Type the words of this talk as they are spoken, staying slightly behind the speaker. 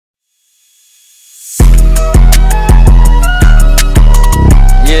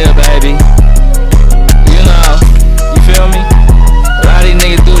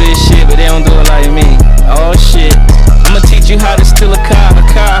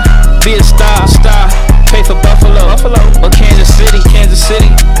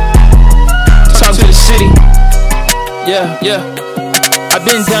Yeah. I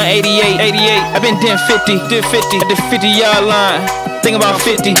been done 88. I been done 50. Did 50 at the 50-yard line. Think about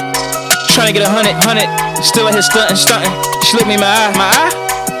 50. Trying to get 100. Still out here stunting. She look me in my eye.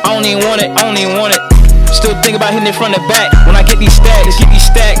 I don't even want it. Still think about hitting it from the back. When I get these stacks,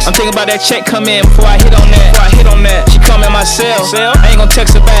 I'm thinking about that check come in before I hit on that. She come in my cell. I ain't gonna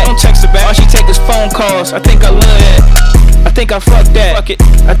text her back. All she take is phone calls. I think I love that. I think I fuck that.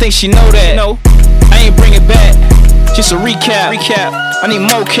 I think she know that. I ain't bring it back. Just a recap. I need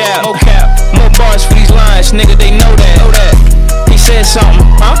more cap. More bars for these lines, nigga. They know that. He said something.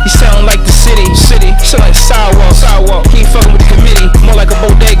 He sound like the city. Sound like sidewalk. He ain't fucking with the committee. More like a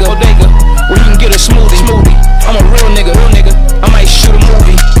bodega. Where you can get a smoothie. I'm a real nigga. I might shoot a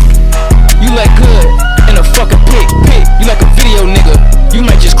movie. You like good in a fucking pic. You like a video nigga. You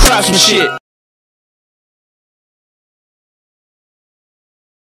might just crop some shit.